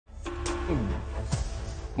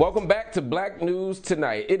Welcome back to Black News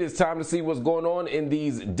Tonight. It is time to see what's going on in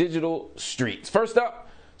these digital streets. First up,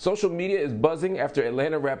 social media is buzzing after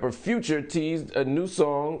Atlanta rapper Future teased a new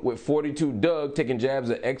song with 42 Doug taking jabs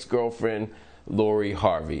at ex-girlfriend Lori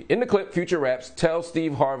Harvey. In the clip, Future raps, "Tell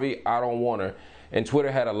Steve Harvey I don't want her," and Twitter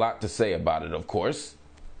had a lot to say about it, of course.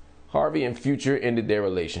 Harvey and Future ended their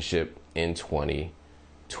relationship in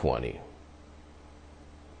 2020.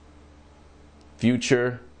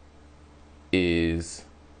 Future is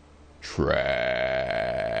trash.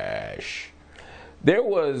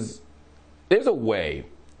 There's a way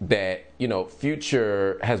that,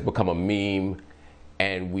 Future has become a meme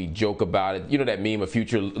and we joke about it. You know that meme of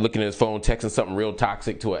Future looking at his phone, texting something real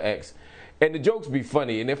toxic to an ex. And the jokes be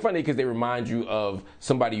funny, and they're funny because they remind you of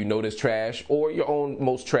somebody you know that's trash or your own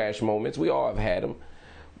most trash moments. We all have had them.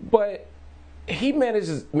 But he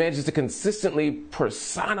manages to consistently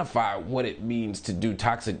personify what it means to do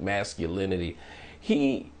toxic masculinity.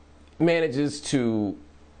 He manages to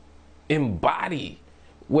embody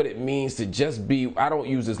what it means to just be, I don't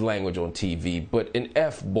use this language on TV, but an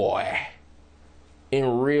F-boy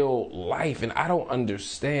in real life. And I don't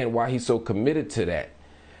understand why he's so committed to that.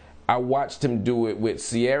 I watched him do it with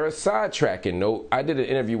Sierra sidetracking. No, I did an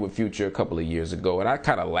interview with Future a couple of years ago, and I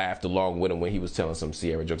kind of laughed along with him when he was telling some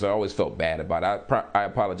Sierra jokes. I always felt bad about it. I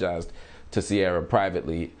apologized to Sierra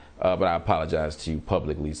privately, but I apologize to you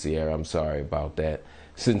publicly, Sierra. I'm sorry about that.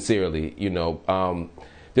 Sincerely,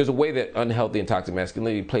 there's a way that unhealthy and toxic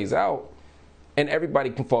masculinity plays out, and everybody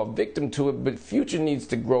can fall victim to it, but Future needs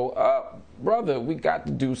to grow up. Brother, we got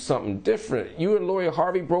to do something different. You and Lori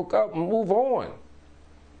Harvey broke up, move on.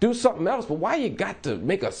 Do something else, but why you got to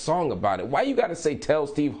make a song about it? Why you got to say, "Tell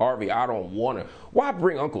Steve Harvey I don't want her"? Why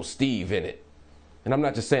bring Uncle Steve in it? And I'm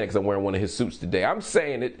not just saying it because I'm wearing one of his suits today. I'm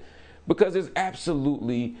saying it because there's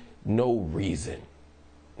absolutely no reason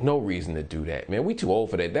to do that, man. We too old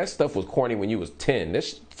for that. That stuff was corny when you was 10.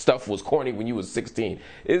 This stuff was corny when you was 16.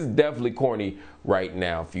 It's definitely corny right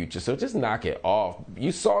now, Future. So just knock it off.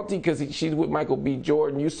 You salty because she's with Michael B.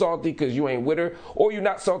 Jordan. You salty because you ain't with her. Or you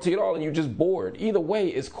not salty at all and you just bored. Either way,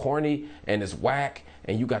 it's corny and it's whack,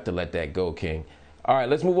 and you got to let that go, King. All right,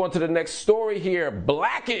 let's move on to the next story here.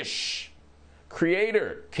 Blackish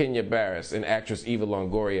creator Kenya Barris and actress Eva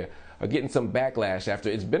Longoria are getting some backlash after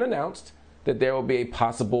it's been announced that there will be a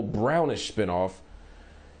possible Brownish spinoff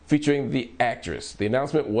featuring the actress. The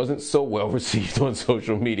announcement wasn't so well received on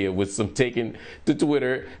social media, with some taking to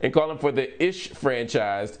Twitter and calling for the Ish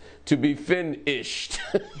franchise to be finished.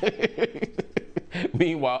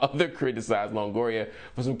 Meanwhile, others criticized Longoria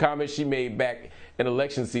for some comments she made back in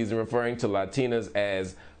election season, referring to Latinas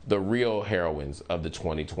as the real heroines of the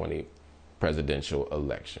 2020 presidential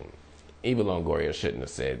election. Eva Longoria shouldn't have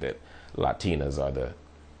said that Latinas are the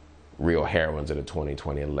real heroines of the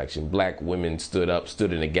 2020 election. Black women stood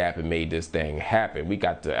in the gap and made this thing happen. We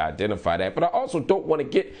got to identify that. But I also don't want to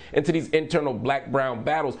get into these internal black-brown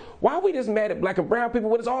battles. Why are we just mad at black and brown people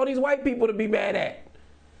when it's all these white people to be mad at?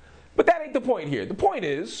 But that ain't the point here. The point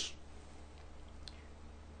is,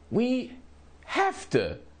 we have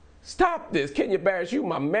to stop this. Kenya Barris, you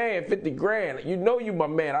my man, 50 grand. You know you my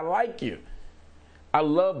man. I like you. I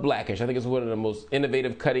love Blackish. I think it's one of the most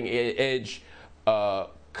innovative, cutting-edge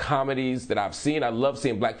comedies that I've seen. I love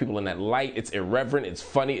seeing black people in that light. It's irreverent, it's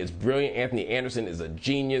funny, it's brilliant. Anthony Anderson is a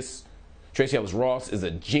genius. Tracee Ellis Ross is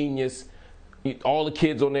a genius. All the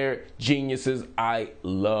kids on there, geniuses. I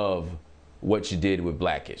love what you did with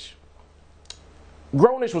Blackish.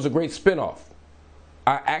 Grownish was a great spinoff.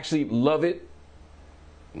 I actually love it.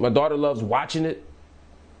 My daughter loves watching it.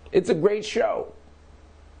 It's a great show.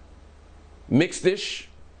 Mixedish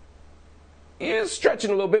is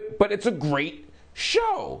stretching a little bit, but it's a great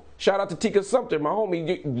show. Shout out to Tika Sumter, my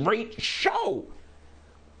homie. Great show.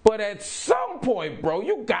 But at some point, bro,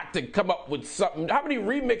 you got to come up with something. How many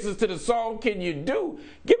remixes to the song can you do?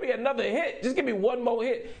 Give me another hit. Just give me one more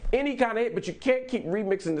hit. Any kind of hit, but you can't keep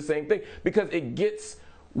remixing the same thing because it gets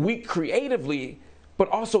weak creatively, but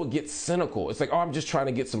also it gets cynical. It's like, oh, I'm just trying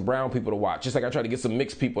to get some brown people to watch. Just like I try to get some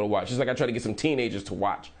mixed people to watch. Just like I try to get some teenagers to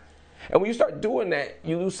watch. And when you start doing that,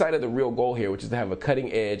 you lose sight of the real goal here, which is to have a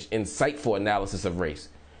cutting-edge, insightful analysis of race.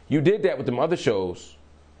 You did that with them other shows.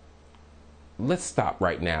 Let's stop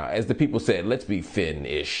right now. As the people said, let's be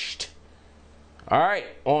finished. All right,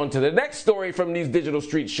 on to the next story from these digital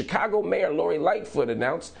streets. Chicago Mayor Lori Lightfoot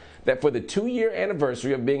announced that for the 2-year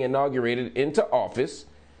anniversary of being inaugurated into office,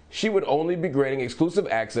 she would only be granting exclusive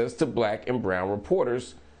access to black and brown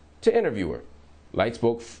reporters to interview her.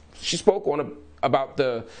 She spoke about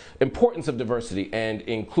the importance of diversity and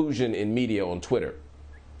inclusion in media on Twitter.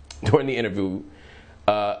 During the interview,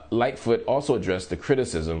 Lightfoot also addressed the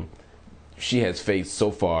criticism she has faced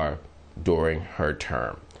so far during her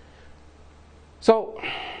term. So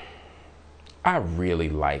I really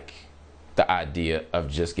like the idea of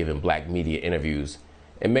just giving black media interviews.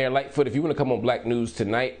 And Mayor Lightfoot, if you want to come on Black News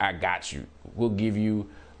tonight, I got you. We'll give you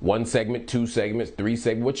 1 segment, 2 segments, 3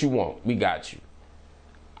 segments, what you want. We got you.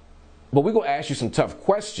 But we're going to ask you some tough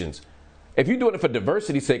questions. If you're doing it for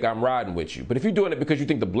diversity's sake, I'm riding with you. But if you're doing it because you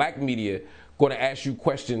think the black media going to ask you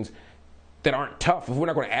questions that aren't tough, if we're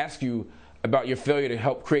not going to ask you about your failure to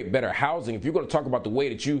help create better housing, if you're going to talk about the way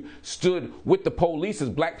that you stood with the police as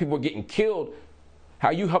black people were getting killed, how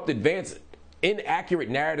you helped advance inaccurate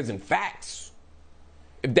narratives and facts,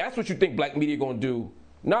 if that's what you think black media going to do,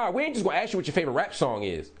 nah, we ain't just going to ask you what your favorite rap song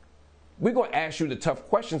is. We're going to ask you the tough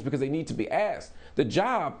questions because they need to be asked. The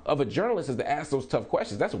job of a journalist is to ask those tough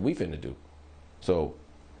questions. That's what we finna do. So,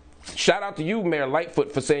 shout out to you, Mayor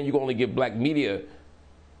Lightfoot, for saying you can only give black media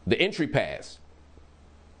the entry pass.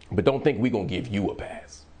 But don't think we're going to give you a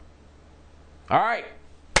pass. All right.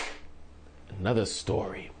 Another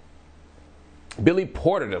story. Billy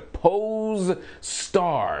Porter, the Pose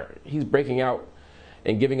star. He's breaking out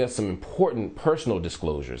and giving us some important personal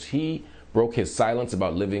disclosures. He broke his silence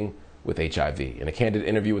about living with HIV. In a candid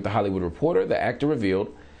interview with The Hollywood Reporter, the actor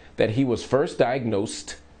revealed that he was first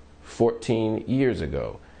diagnosed 14 years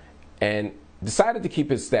ago and decided to keep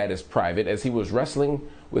his status private as he was wrestling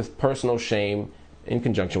with personal shame in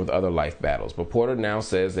conjunction with other life battles. But Porter now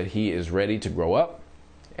says that he is ready to grow up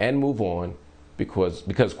and move on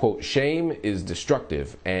because quote, shame is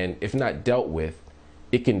destructive, and if not dealt with,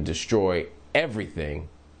 it can destroy everything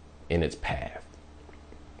in its path.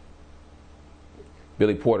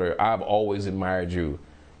 Billy Porter, I've always admired you,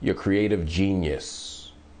 your creative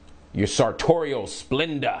genius, your sartorial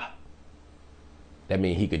splendor. That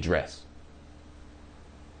means he could dress.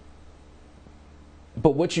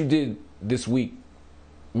 But what you did this week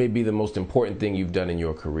may be the most important thing you've done in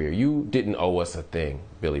your career. You didn't owe us a thing,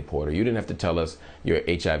 Billy Porter. You didn't have to tell us your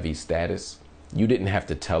HIV status. You didn't have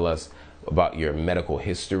to tell us about your medical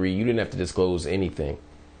history. You didn't have to disclose anything.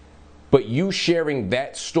 But you sharing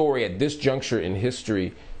that story at this juncture in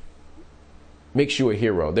history makes you a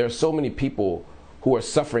hero. There are so many people who are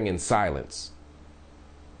suffering in silence.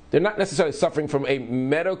 They're not necessarily suffering from a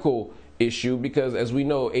medical issue because, as we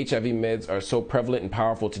know, HIV meds are so prevalent and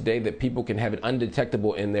powerful today that people can have it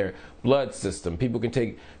undetectable in their blood system. People can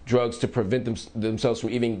take drugs to prevent themselves from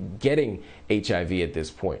even getting HIV at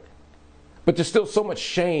this point. But there's still so much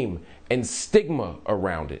shame and stigma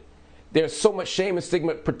around it. There's so much shame and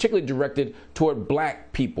stigma, particularly directed toward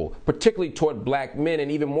black people, particularly toward black men,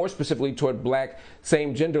 and even more specifically toward black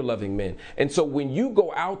same-gender loving men. And so when you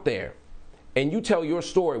go out there and you tell your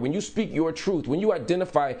story, when you speak your truth, when you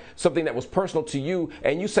identify something that was personal to you,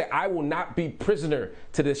 and you say, I will not be prisoner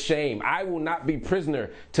to this shame, I will not be prisoner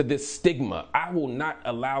to this stigma, I will not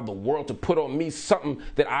allow the world to put on me something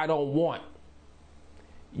that I don't want.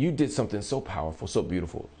 You did something so powerful, so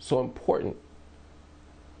beautiful, so important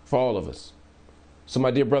for all of us. So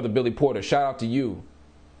my dear brother Billy Porter, shout out to you.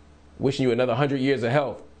 Wishing you another 100 years of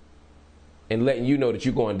health and letting you know that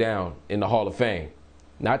you're going down in the Hall of Fame.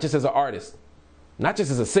 Not just as an artist, not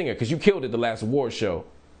just as a singer, because you killed it the last award show,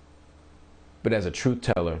 but as a truth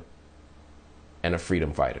teller and a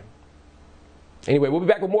freedom fighter. Anyway, we'll be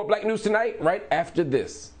back with more Black News tonight, right after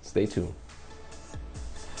this. Stay tuned.